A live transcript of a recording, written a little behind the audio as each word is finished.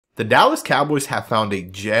The Dallas Cowboys have found a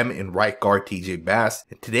gem in right guard T.J. Bass,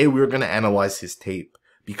 and today we're going to analyze his tape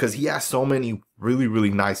because he has so many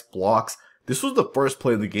really nice blocks. This was the first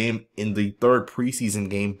play of the game in the third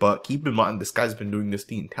preseason game, but keep in mind this guy's been doing this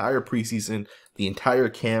the entire preseason, the entire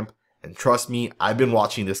camp, and trust me, I've been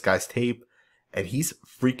watching this guy's tape, and he's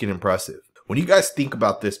freaking impressive. When you guys think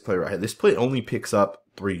about this play right here, this play only picks up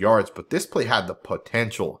 3 yards, but this play had the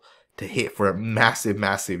potential to hit for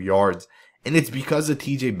massive yards. And it's because of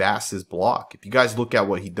TJ Bass's block. If you guys look at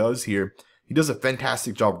what he does here, he does a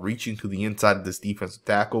fantastic job reaching to the inside of this defensive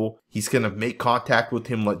tackle. He's going to make contact with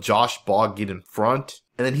him, let Josh Baugh get in front,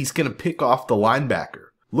 and then he's going to pick off the linebacker.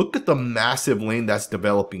 Look at the massive lane that's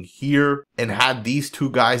developing here, and had these two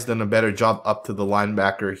guys done a better job up to the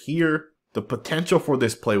linebacker here, the potential for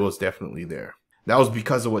this play was definitely there. That was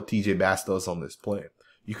because of what TJ Bass does on this play.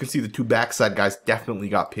 You can see the two backside guys definitely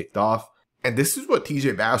got picked off. And this is what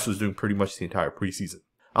TJ Bass was doing pretty much the entire preseason.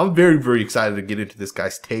 I'm very excited to get into this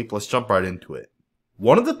guy's tape. Let's jump right into it.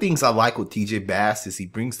 One of the things I like with TJ Bass is he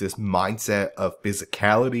brings this mindset of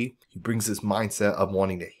physicality. He brings this mindset of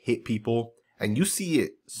wanting to hit people. And you see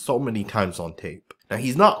it so many times on tape. Now,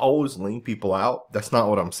 he's not always laying people out. That's not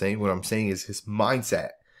what I'm saying. What I'm saying is his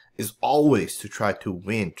mindset is always to try to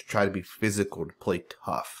win, to try to be physical, to play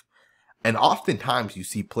tough. And oftentimes you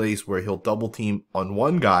see plays where he'll double team on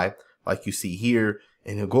one guy, like you see here,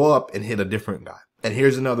 and he'll go up and hit a different guy. And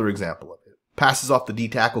here's another example of it. Passes off the D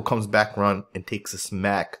tackle, comes back run, and takes a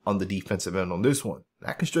smack on the defensive end on this one.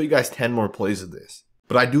 I can show you guys 10 more plays of this.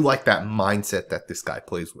 But I do like that mindset that this guy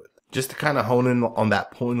plays with. Just to kind of hone in on that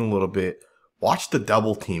point a little bit, watch the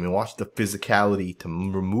double team and watch the physicality to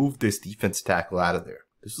remove this defense tackle out of there.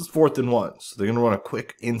 This is 4th and 1, so they're going to run a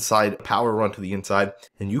quick inside power run to the inside,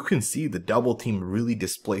 and you can see the double team really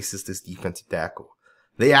displaces this defensive tackle.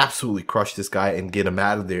 They absolutely crush this guy and get him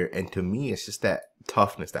out of there, and to me, it's just that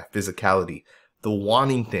toughness, that physicality, the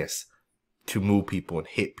wantingness to move people and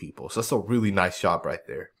hit people. So that's a really nice job right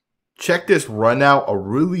there. Check this run out, a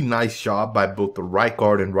really nice job by both the right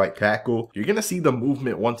guard and right tackle. You're going to see the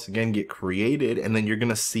movement once again get created, and then you're going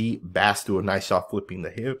to see Bass do a nice job flipping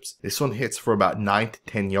the hips. This one hits for about 9 to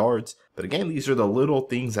 10 yards. But again, these are the little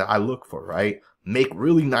things that I look for, right? Make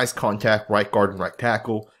really nice contact, right guard and right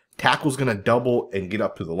tackle. Tackle's going to double and get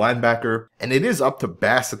up to the linebacker. And it is up to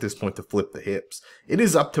Bass at this point to flip the hips. It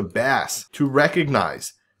is up to Bass to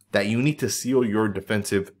recognize that you need to seal your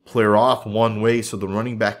defensive player off one way so the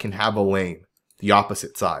running back can have a lane, the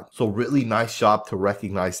opposite side. So really nice job to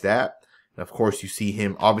recognize that. And of course, you see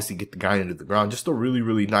him obviously get the guy into the ground. Just a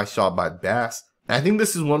really nice job by Bass. And I think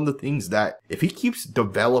this is one of the things that if he keeps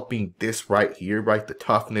developing this right here, right, the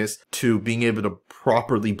toughness to being able to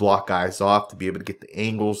properly block guys off, to be able to get the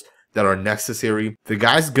angles that are necessary, the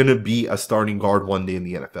guy's going to be a starting guard one day in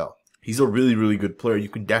the NFL. He's a really good player. You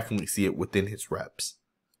can definitely see it within his reps.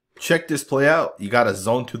 Check this play out. You got a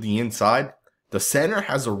zone to the inside. The center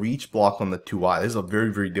has a reach block on the 2-eye. This is a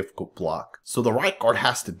very difficult block. So the right guard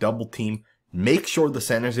has to double team, make sure the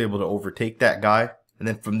center is able to overtake that guy, and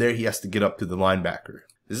then from there he has to get up to the linebacker.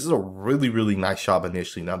 This is a really nice job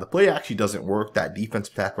initially. Now the play actually doesn't work. That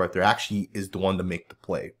defensive tackle right there actually is the one to make the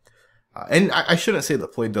play. And I shouldn't say the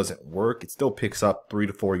play doesn't work. It still picks up 3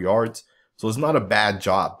 to 4 yards. So it's not a bad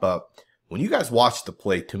job, but when you guys watch the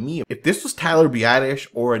play, to me, if this was Tyler Biadasz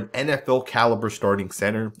or an NFL caliber starting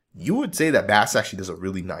center, you would say that Bass actually does a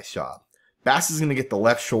really nice job. Bass is going to get the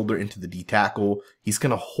left shoulder into the D tackle. He's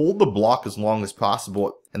going to hold the block as long as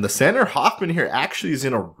possible. And the center, Hoffman here, actually is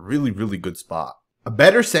in a really good spot. A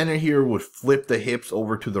better center here would flip the hips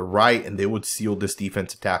over to the right and they would seal this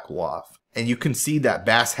defensive tackle off. And you can see that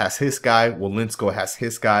Bass has his guy, Wolinsko has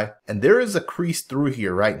his guy, and there is a crease through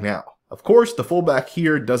here right now. Of course, the fullback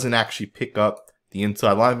here doesn't actually pick up the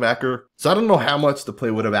inside linebacker, so I don't know how much the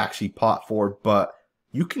play would have actually popped for, but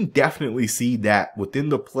you can definitely see that within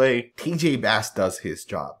the play, TJ Bass does his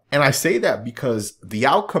job. And I say that because the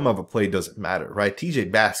outcome of a play doesn't matter, right?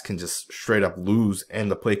 TJ Bass can just straight up lose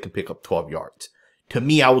and the play can pick up 12 yards. To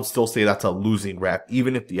me, I would still say that's a losing rep,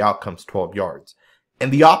 even if the outcome's 12 yards.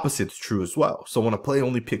 And the opposite's true as well. So when a play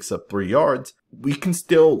only picks up 3 yards, we can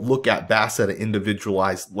still look at Bass at an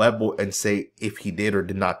individualized level and say if he did or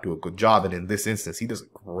did not do a good job. And in this instance, he does a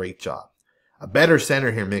great job. A better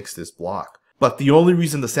center here makes this block. But the only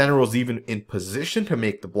reason the center was even in position to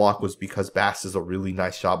make the block was because Bass does a really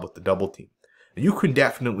nice job with the double team. And you can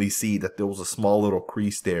definitely see that there was a small little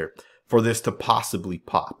crease there for this to possibly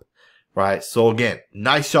pop. Right? So again,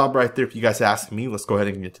 nice job right there. If you guys ask me, let's go ahead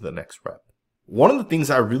and get to the next rep. One of the things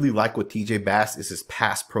I really like with TJ Bass is his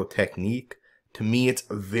pass pro technique. To me, it's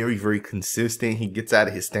very consistent. He gets out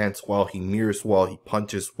of his stance well. He mirrors well. He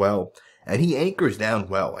punches well. And he anchors down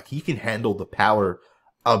well. Like, he can handle the power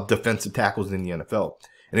of defensive tackles in the NFL.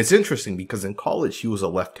 And it's interesting because in college, he was a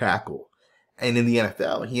left tackle. And in the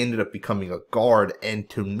NFL, he ended up becoming a guard. And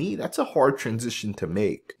to me, that's a hard transition to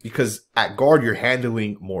make. Because at guard, you're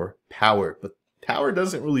handling more power. But power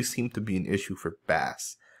doesn't really seem to be an issue for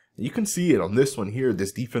Bass. You can see it on this one here,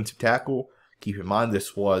 this defensive tackle. Keep in mind,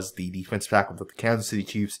 this was the defensive tackle that the Kansas City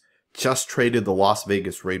Chiefs just traded the Las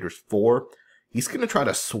Vegas Raiders for. He's going to try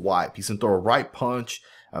to swipe. He's going to throw a right punch.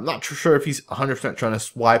 I'm not sure if he's 100% trying to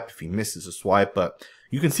swipe, if he misses a swipe, but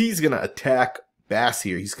you can see he's going to attack Bass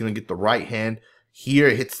here. He's going to get the right hand. Here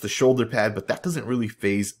it hits the shoulder pad, but that doesn't really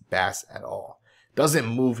phase Bass at all. It doesn't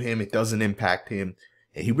move him. It doesn't impact him.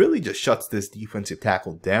 And he really just shuts this defensive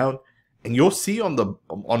tackle down. And you'll see on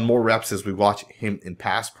more reps as we watch him in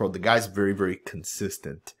pass pro, the guy's very, very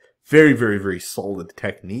consistent. Very, very, very solid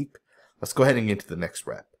technique. Let's go ahead and get into the next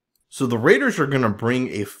rep. So the Raiders are going to bring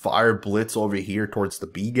a fire blitz over here towards the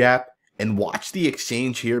B gap. And watch the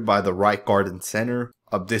exchange here by the right guard and center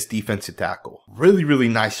of this defensive tackle. Really, really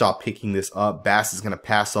nice shot picking this up. Bass is going to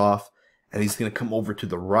pass off. And he's going to come over to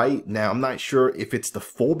the right. Now, I'm not sure if it's the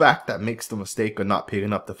fullback that makes the mistake of not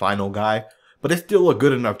picking up the final guy. But it's still a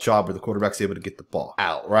good enough job where the quarterback's able to get the ball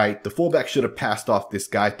out, right? The fullback should have passed off this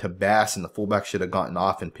guy to Bass, and the fullback should have gotten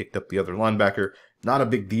off and picked up the other linebacker. Not a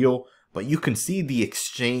big deal, but you can see the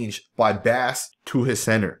exchange by Bass to his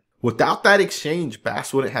center. Without that exchange,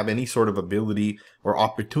 Bass wouldn't have any sort of ability or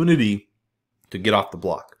opportunity to get off the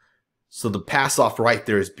block. So the pass off right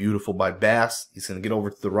there is beautiful by Bass. He's going to get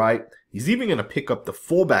over to the right. He's even going to pick up the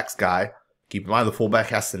fullback's guy. Keep in mind, the fullback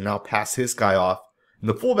has to now pass his guy off. And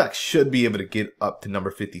the fullback should be able to get up to number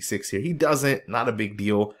 56 here. He doesn't. Not a big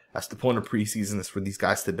deal. That's the point of preseason, is for these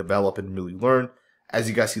guys to develop and really learn. As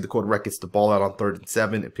you guys see, the quarterback gets the ball out on 3rd and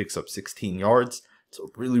 7. It picks up 16 yards. It's a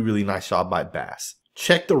really, really nice job by Bass.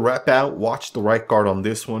 Check the rep out. Watch the right guard on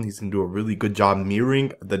this one. He's going to do a really good job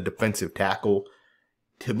mirroring the defensive tackle.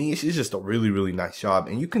 To me, it's just a really, really nice job.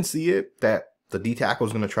 And you can see it that the D tackle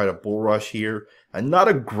is going to try to bull rush here. And not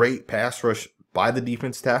a great pass rush by the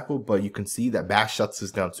defense tackle, but you can see that Bass shuts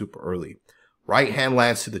this down super early. Right hand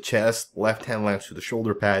lands to the chest, left hand lands to the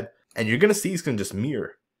shoulder pad, and you're going to see he's going to just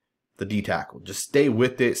mirror the D tackle. Just stay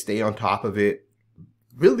with it, stay on top of it.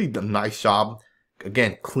 Really a nice job.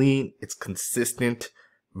 Again, clean, it's consistent,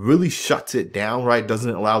 really shuts it down, right?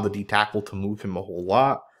 Doesn't allow the D tackle to move him a whole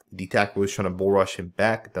lot. The D tackle is trying to bull rush him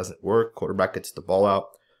back. It doesn't work. Quarterback gets the ball out.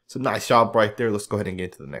 It's a nice job right there. Let's go ahead and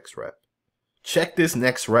get into the next rep. Check this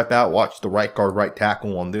next rep out. Watch the right guard, right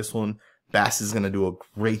tackle on this one. Bass is going to do a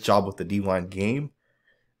great job with the D-line game.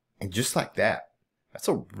 And just like that, that's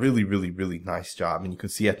a really, really, really nice job. And you can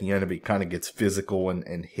see at the end of it, kind of gets physical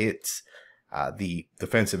and hits the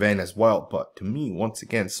defensive end as well. But to me, once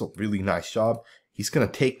again, it's a really nice job. He's going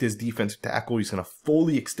to take this defensive tackle. He's going to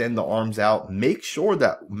fully extend the arms out. Make sure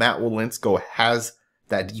that Matt Wolinsko has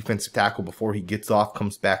that defensive tackle before he gets off,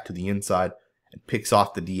 comes back to the inside, and picks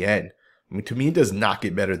off the D end. I mean, to me, it does not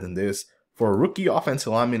get better than this. For a rookie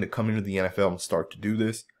offensive lineman to come into the NFL and start to do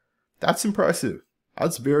this, that's impressive.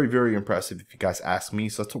 That's very, very impressive if you guys ask me.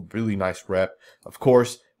 So that's a really nice rep. Of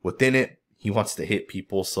course, within it, he wants to hit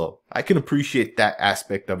people. So I can appreciate that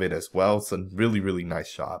aspect of it as well. It's a really, really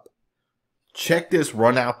nice job. Check this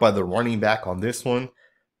run out by the running back on this one.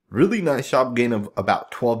 Really nice job, gain of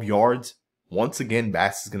about 12 yards. Once again,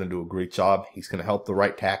 Bass is going to do a great job. He's going to help the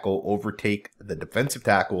right tackle overtake the defensive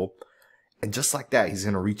tackle. And just like that, he's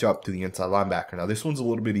going to reach up to the inside linebacker. Now, this one's a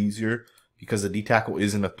little bit easier because the D tackle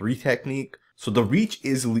isn't a 3 technique. So the reach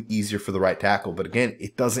is easier for the right tackle. But again,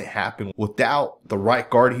 it doesn't happen without the right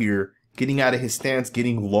guard here getting out of his stance,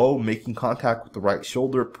 getting low, making contact with the right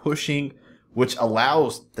shoulder, pushing, which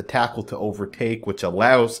allows the tackle to overtake, which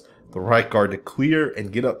allows the right guard to clear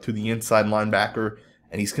and get up to the inside linebacker.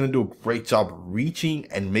 And he's going to do a great job reaching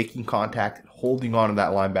and making contact and holding on to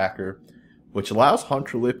that linebacker, which allows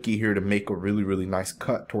Hunter Lipke here to make a really, really nice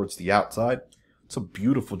cut towards the outside. It's a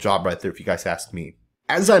beautiful job right there if you guys ask me.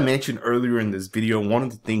 As I mentioned earlier in this video, one of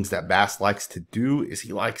the things that Bass likes to do is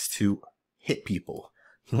he likes to hit people.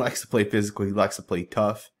 He likes to play physical. He likes to play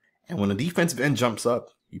tough. And when a defensive end jumps up,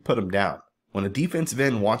 you put him down. When a defensive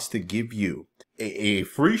end wants to give you a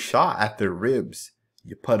free shot at their ribs,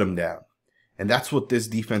 you put him down. And that's what this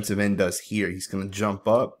defensive end does here. He's going to jump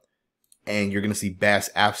up, and you're going to see Bass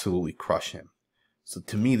absolutely crush him. So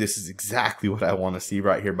to me, this is exactly what I want to see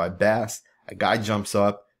right here by Bass. A guy jumps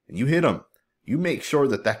up, and you hit him. You make sure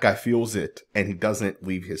that that guy feels it, and he doesn't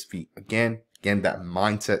leave his feet. Again, that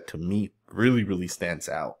mindset to me really, really stands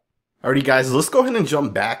out. Alrighty guys, let's go ahead and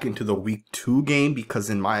jump back into the week 2 game,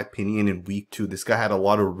 because in my opinion in week 2, this guy had a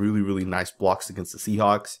lot of really, really nice blocks against the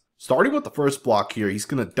Seahawks. Starting with the first block here, he's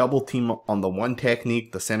going to double team on the one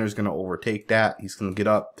technique. The center's going to overtake that. He's going to get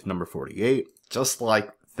up to number 48. Just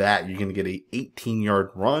like that, you're going to get a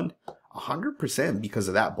 18-yard run, 100% because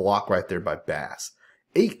of that block right there by Bass.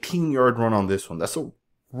 18-yard run on this one. That's a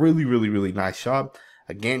really nice job.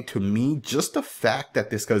 Again, to me, just the fact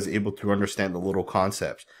that this guy's able to understand the little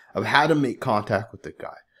concepts of how to make contact with the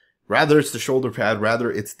guy. Rather it's the shoulder pad,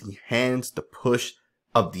 rather it's the hands, the push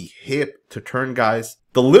of the hip to turn guys.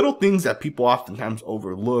 The little things that people oftentimes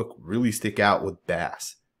overlook really stick out with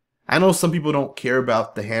Bass. I know some people don't care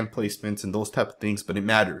about the hand placements and those type of things, but it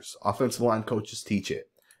matters. Offensive line coaches teach it.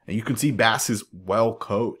 And you can see Bass is well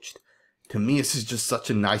coached. To me, this is just such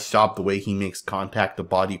a nice job, the way he makes contact, the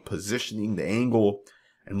body positioning, the angle.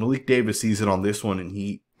 And Malik Davis sees it on this one, and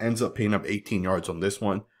he ends up picking up 18 yards on this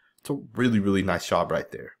one. It's a really nice job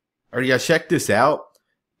right there. Alright guys, check this out.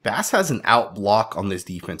 Bass has an out block on this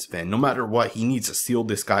defensive end. No matter what, he needs to seal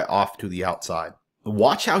this guy off to the outside.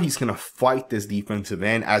 Watch how he's going to fight this defensive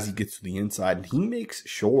end as he gets to the inside. And he makes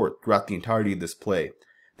sure throughout the entirety of this play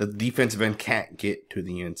that the defensive end can't get to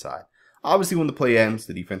the inside. Obviously, when the play ends,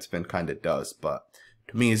 the defensive end kind of does. But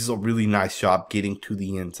to me, this is a really nice job getting to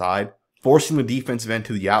the inside, forcing the defensive end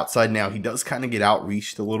to the outside. Now, he does kind of get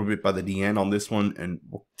outreached a little bit by the DN on this one. And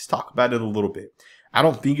let's talk about it a little bit. I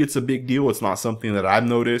don't think it's a big deal. It's not something that I've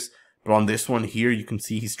noticed. But on this one here, you can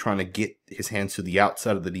see he's trying to get his hands to the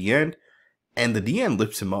outside of the DN. And the DN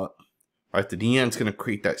lifts him up. Right, the DN is going to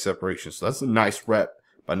create that separation. So that's a nice rep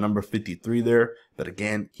by number 53 there. But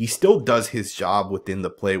again, he still does his job within the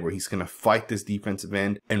play where he's going to fight this defensive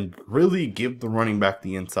end and really give the running back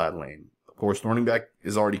the inside lane. Of course, the running back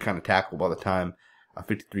is already kind of tackled by the time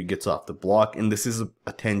 53 gets off the block. And this is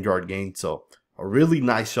a 10-yard gain. So a really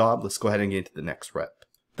nice job. Let's go ahead and get into the next rep.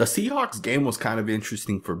 The Seahawks game was kind of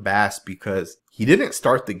interesting for Bass because he didn't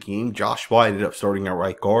start the game. Josh Ball ended up starting at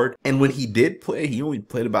right guard. And when he did play, he only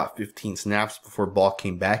played about 15 snaps before Ball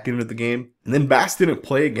came back into the game. And then Bass didn't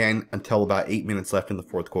play again until about 8 minutes left in the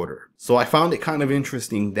fourth quarter. So I found it kind of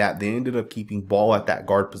interesting that they ended up keeping Ball at that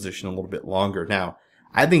guard position a little bit longer. Now,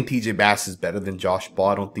 I think TJ Bass is better than Josh Ball.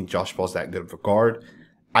 I don't think Josh Ball is that good of a guard.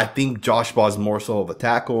 I think Josh Ball is more so of a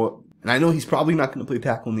tackle. And I know he's probably not going to play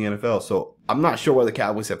tackle in the NFL, so I'm not sure why the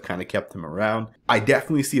Cowboys have kind of kept him around. I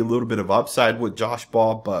definitely see a little bit of upside with Josh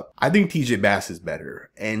Ball, but I think TJ Bass is better.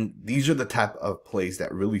 And these are the type of plays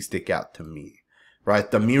that really stick out to me, right?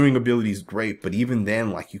 The mirroring ability is great, but even then,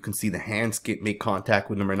 like you can see the hands make contact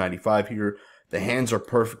with number 95 here. The hands are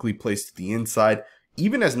perfectly placed to the inside.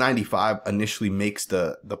 Even as 95 initially makes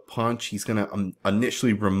the punch, he's going to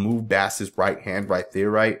initially remove Bass's right hand right there,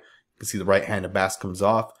 right? You can see the right hand of Bass comes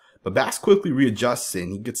off. But Bass quickly readjusts it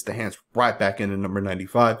and he gets the hands right back into number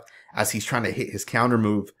 95 as he's trying to hit his counter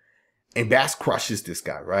move. And Bass crushes this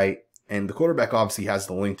guy, right? And the quarterback obviously has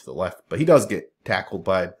the lane to the left, but he does get tackled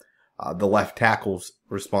by the left tackle's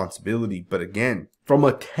responsibility. But again, from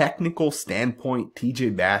a technical standpoint,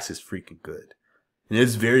 TJ Bass is freaking good. And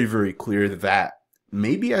it's very clear that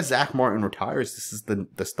maybe as Zach Martin retires, this is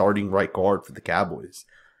the starting right guard for the Cowboys.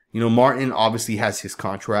 You know, Martin obviously has his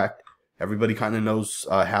contract. Everybody kind of knows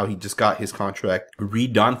how he just got his contract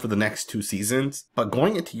redone for the next 2 seasons. But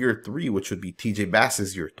going into year 3, which would be TJ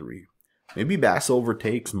Bass's year 3, maybe Bass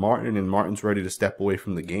overtakes Martin and Martin's ready to step away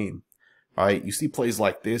from the game. All right, you see plays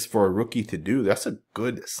like this for a rookie to do. That's a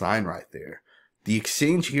good sign right there. The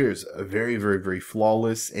exchange here is very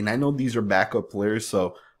flawless. And I know these are backup players,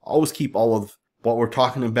 so always keep all of what we're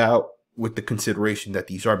talking about with the consideration that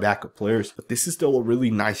these are backup players. But this is still a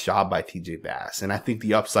really nice job by TJ Bass. And I think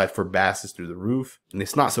the upside for Bass is through the roof. And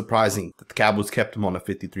it's not surprising that the Cowboys kept him on a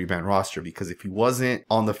 53-man roster, because if he wasn't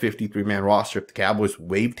on the 53-man roster, if the Cowboys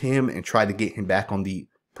waived him and tried to get him back on the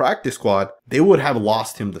practice squad, they would have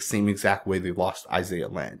lost him the same exact way they lost Isaiah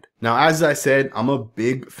Land. Now, as I said, I'm a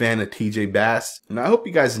big fan of TJ Bass, and I hope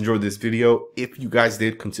you guys enjoyed this video. If you guys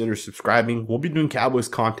did, consider subscribing. We'll be doing Cowboys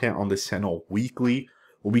content on this channel weekly.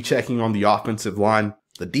 We'll be checking on the offensive line,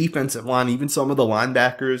 the defensive line, even some of the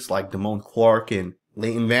linebackers like Damone Clark and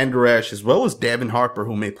Leighton Vander Esch, as well as Devin Harper,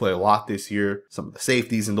 who may play a lot this year, some of the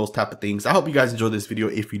safeties and those type of things. I hope you guys enjoyed this video.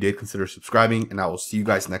 If you did, consider subscribing, and I will see you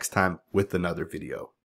guys next time with another video.